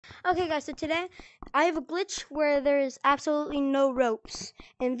Okay, guys, so today I have a glitch where there's absolutely no ropes.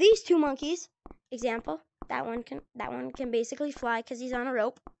 And these two monkeys, example, that one can basically fly because he's on a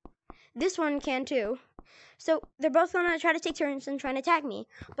rope. This one can too. So they're both gonna try to take turns and trying to attack me,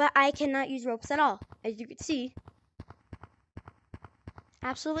 but I cannot use ropes at all, as you can see.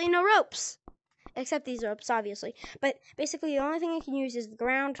 Absolutely no ropes, except these ropes, obviously. But basically, the only thing I can use is the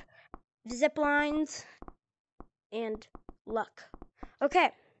ground, zip lines, and luck.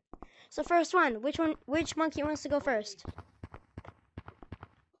 Okay. So first one, which monkey wants to go first?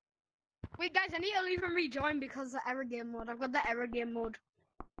 Wait, guys, I need to leave and rejoin because of the error game mode. I've got the error game mode.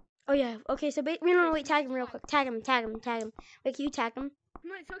 Oh yeah. Okay. So wait. Tag him real quick. Tag him. Wait, can you tag him?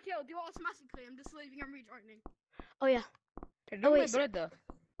 No, it's okay. I'll do it automatically. I'm just leaving and rejoining. Oh yeah. Hello, my brother.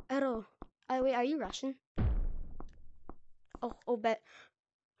 Hello. Wait. Are you Russian? Oh, bet.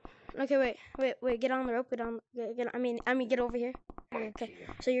 Okay. Wait. Get on the rope. Get over here. Okay.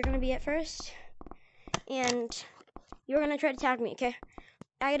 So you're gonna be at first, and you're gonna try to tag me. Okay.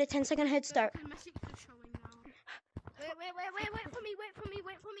 I get a 10-second head start. Okay, my six is showing now. Wait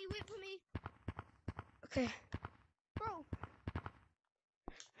for me. Okay. Bro.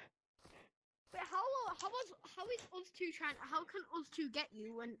 Wait, how is us two trying? How can us two get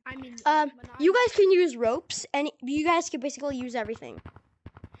you when you guys can use ropes, and you guys can basically use everything.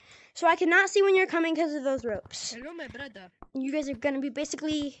 So I cannot see when you're coming because of those ropes. Hello, my brother. You guys are gonna be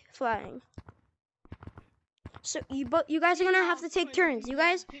basically flying. So you guys are gonna have to take turns. You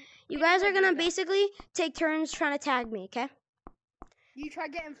guys are gonna basically take turns trying to tag me. Okay. You try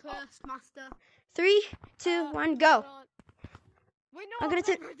getting first, master. 3, 2, 1, go. Wait, no, I'm gonna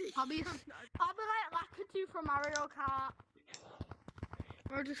take. I'll be like Lakitu from Mario Kart.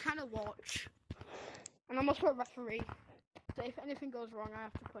 Or just kind of watch. And I'm also a referee. So if anything goes wrong, I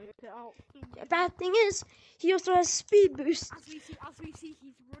have to point it out. The bad thing is, he also has speed boost. As we see,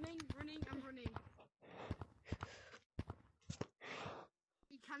 he's running.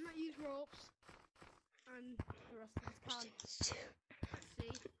 He cannot use ropes, and the rest of us can. Let's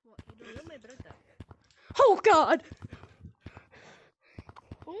see what he does. Hello, my brother. Oh God!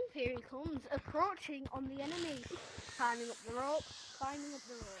 Oh, here he comes, approaching on the enemy. Climbing up the rope.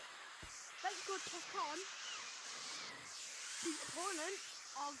 Let's go check on the opponent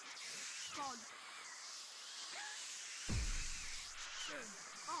of God.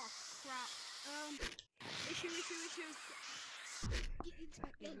 Oh crap. Issue.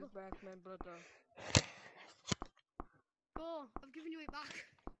 Give it back, my brother. Go, I've given you it back.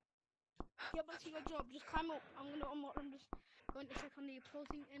 Get back to your job, just climb up. I'm just going to check on the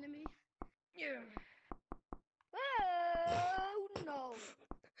opposing enemy. Yeah. Oh no.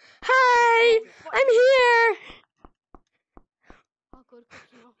 Hi, I'm here. Oh good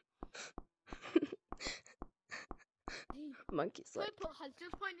to know. Monkey's like. Purple has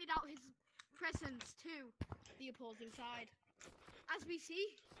just pointed out his presence to the opposing side. As we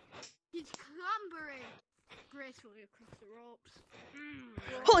see, he's clambering gracefully across the ropes.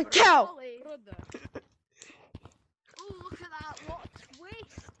 Holy cow! Brother. Oh, look at that! What a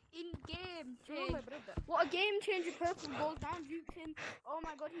twist in game Hello, change! my brother. What a game changer! Purple goes down, jukes him. Oh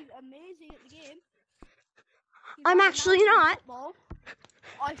my god, he's amazing at the game. He's I'm like actually American not. football.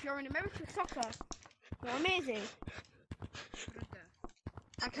 Or if you're in American soccer, you're amazing. Brother.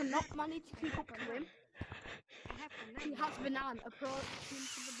 I cannot manage to keep up to him. I have He banana. has banana. Approach him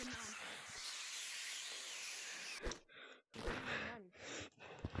to the banana.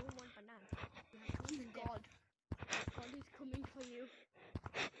 Who want banana? He's God. God is coming for you.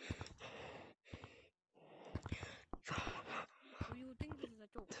 Do you think this is a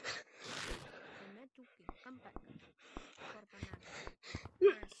joke? I'm not joking. Come back. For banana.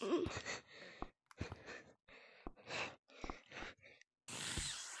 Yes.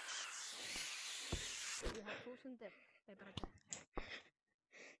 You have chosen death, my brother.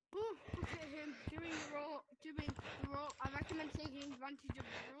 Ooh, look at him doing the rope. I recommend taking advantage of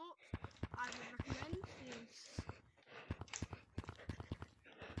the ropes. I would recommend this.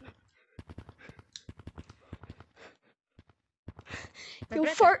 You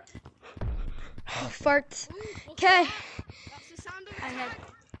fart. Oh, fart. Ooh, Okay. That's the sound of I attack.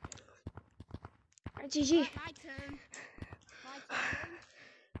 had. GG.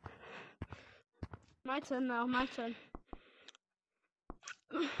 My turn now, my turn.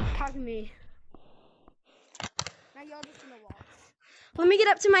 Tag me. Now you're just gonna watch. Let me get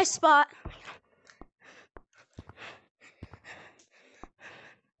up to my spot.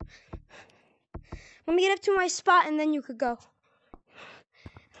 Let me get up to my spot and then you could go.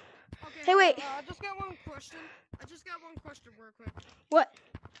 Okay, Hey, wait. I just got one question real quick. What?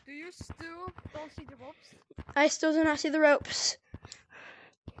 Do you still don't see the ropes? I still do not see the ropes.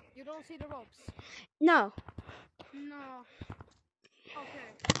 don't see the ropes. No. No. Okay.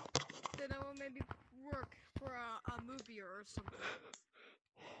 Then I will maybe work for a movie or something.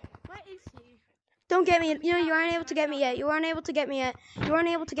 Where is he? Don't get me. You know, you aren't able to get me yet. You aren't able to get me yet. You aren't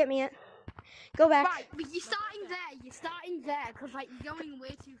able to get me yet. Go back. Right, but you're starting there. You're starting there because like you're going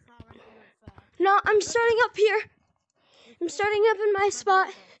way too far into it. No, I'm starting up here. I'm starting up in my spot.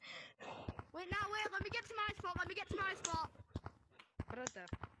 Wait, now wait. Let me get to my spot. Let me get to my spot. Brother.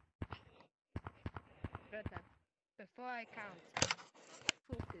 Before I count,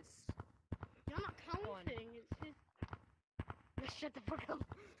 focus. You're not counting. It's his. Let's shut the fuck up.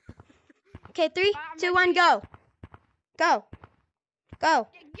 Okay, 3, 2, 1, go. Go. Go.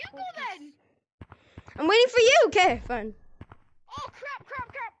 Yeah, you go then. I'm waiting for you. Okay, fine. Oh crap!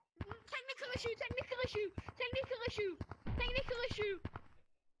 Technical issue.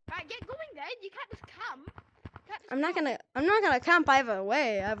 Right, get going then. You can't just camp. I'm not gonna camp. I have a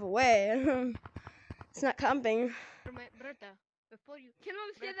way. It's not camping. Brother, before you... Can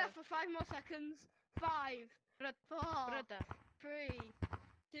only stay there for 5 more seconds. 5, 4, Brother, 3,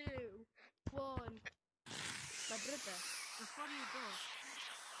 2, 1. my brother, before you go,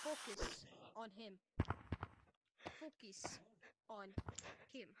 focus on him. Focus on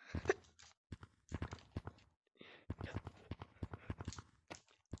him.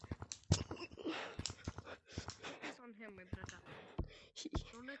 Focus on him, my brother.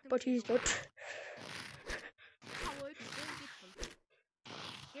 Don't let him But he's get not. Howard.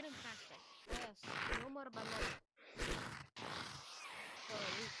 him faster. Yes, no more bananas. For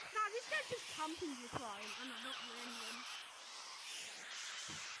a week. Nah, this guy's just camping this line, and I'm not winning him.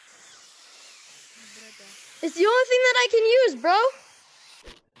 Brother. It's the only thing that I can use, bro.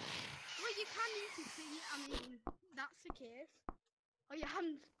 Well, you can use your thing. I mean, that's the case. Oh, your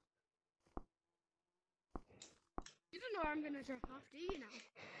hands. You don't know where I'm gonna drop off, do you now?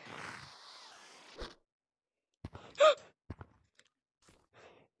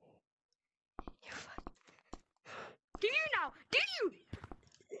 Do you now? Do you?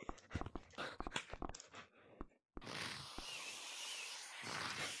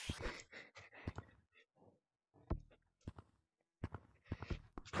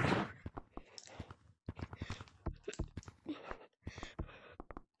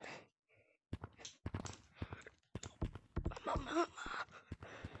 Ow!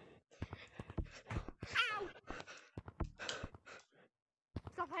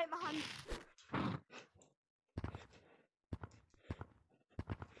 Stop hitting my hand.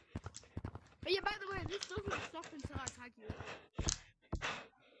 But yeah, by the way, this doesn't stop until I tag you.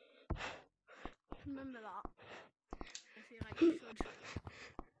 Remember that. I feel like you should.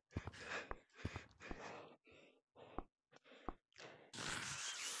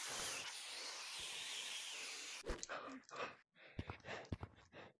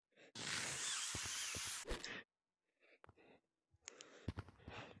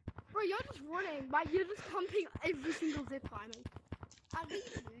 Bro, you're just running, like you're just camping every single zip lining. At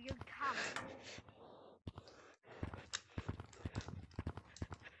least you camp.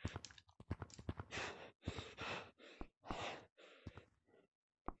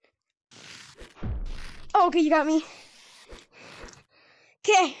 Oh, okay, you got me.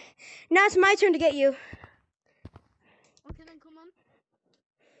 Okay, now it's my turn to get you. Okay, then come on.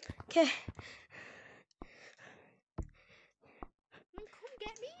 Okay. Come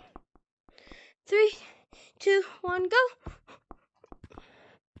get me. 3, 2, 1, go.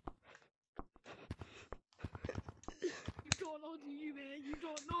 You don't know you, man. You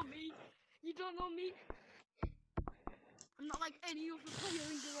don't know me. You don't know me. I'm not like any other player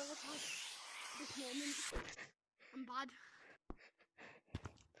in Gorilla Tag. This moment, I'm bad.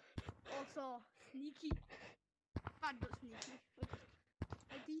 Also, sneaky. Bad but sneaky.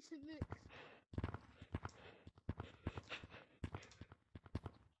 A decent mix.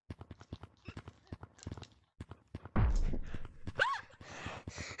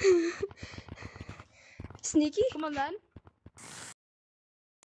 Sneaky? Come on then.